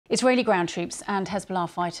Israeli ground troops and Hezbollah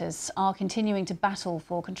fighters are continuing to battle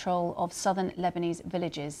for control of southern Lebanese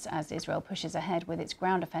villages as Israel pushes ahead with its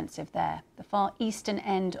ground offensive there. The far eastern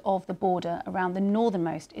end of the border around the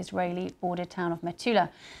northernmost Israeli border town of Metula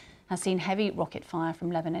has seen heavy rocket fire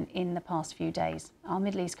from Lebanon in the past few days. Our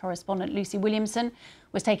Middle East correspondent Lucy Williamson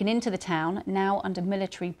was taken into the town, now under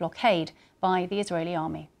military blockade, by the Israeli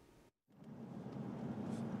army.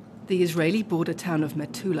 The Israeli border town of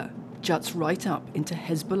Metula juts right up into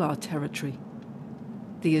Hezbollah territory.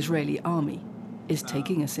 The Israeli army is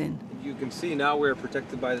taking us in. You can see now we're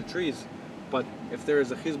protected by the trees, but if there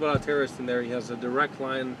is a Hezbollah terrorist in there, he has a direct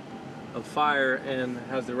line of fire and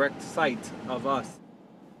has direct sight of us.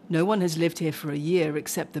 No one has lived here for a year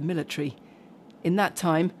except the military. In that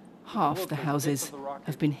time, half the houses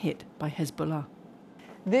have been hit by Hezbollah.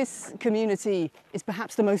 This community is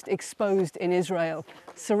perhaps the most exposed in Israel,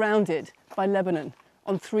 surrounded by Lebanon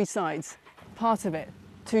on three sides. Part of it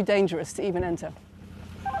too dangerous to even enter.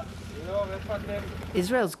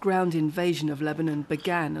 Israel's ground invasion of Lebanon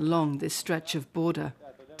began along this stretch of border.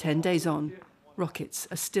 10 days on, rockets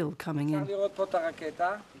are still coming in.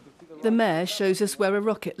 The mayor shows us where a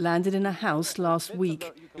rocket landed in a house last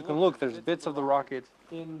week. You can look, there's bits of the rocket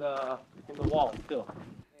in the wall still.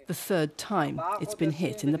 The third time it's been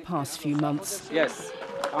hit in the past few months. Yes,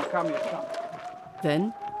 I'm coming.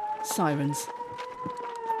 Then, sirens.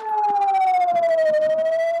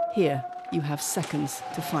 Here, you have seconds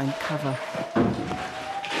to find cover.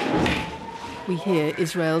 We hear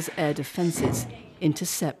Israel's air defences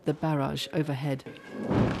intercept the barrage overhead.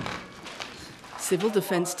 Civil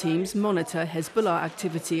defence teams monitor Hezbollah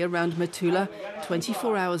activity around Metula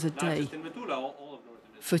 24 hours a day.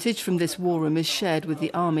 Footage from this war room is shared with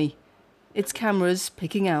the army. Its cameras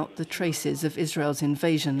picking out the traces of Israel's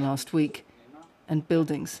invasion last week and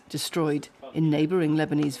buildings destroyed in neighbouring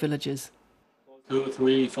Lebanese villages. 2,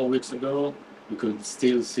 3, 4 weeks ago, we could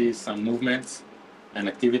still see some movements and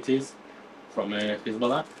activities from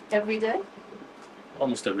Hezbollah. Every day?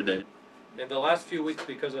 Almost every day. In the last few weeks,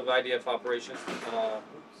 because of IDF operations,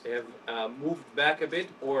 they have moved back a bit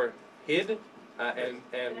or hid and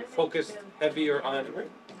focused heavier on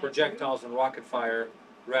projectiles and rocket fire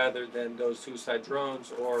rather than those suicide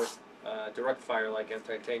drones or direct fire like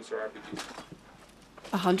anti-tanks or RPGs.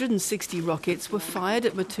 160 rockets were fired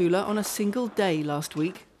at Metula on a single day last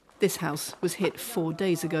week. This house was hit 4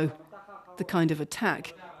 days ago. The kind of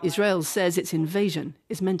attack Israel says its invasion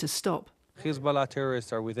is meant to stop. Hezbollah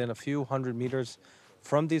terrorists are within a few hundred meters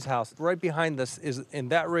from these houses. Right behind us, in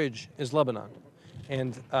that ridge, is Lebanon.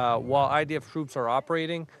 And while IDF troops are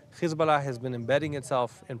operating, Hezbollah has been embedding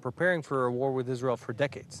itself and preparing for a war with Israel for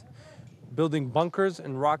decades, building bunkers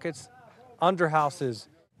and rockets under houses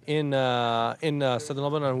in southern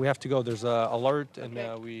Lebanon. We have to go. There's an alert, and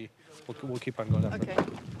we'll keep on going after it.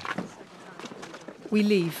 We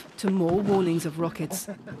leave to more warnings of rockets.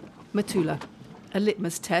 Metula, a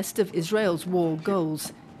litmus test of Israel's war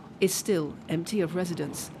goals, is still empty of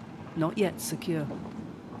residents, not yet secure.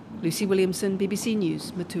 Lucy Williamson, BBC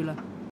News, Metula.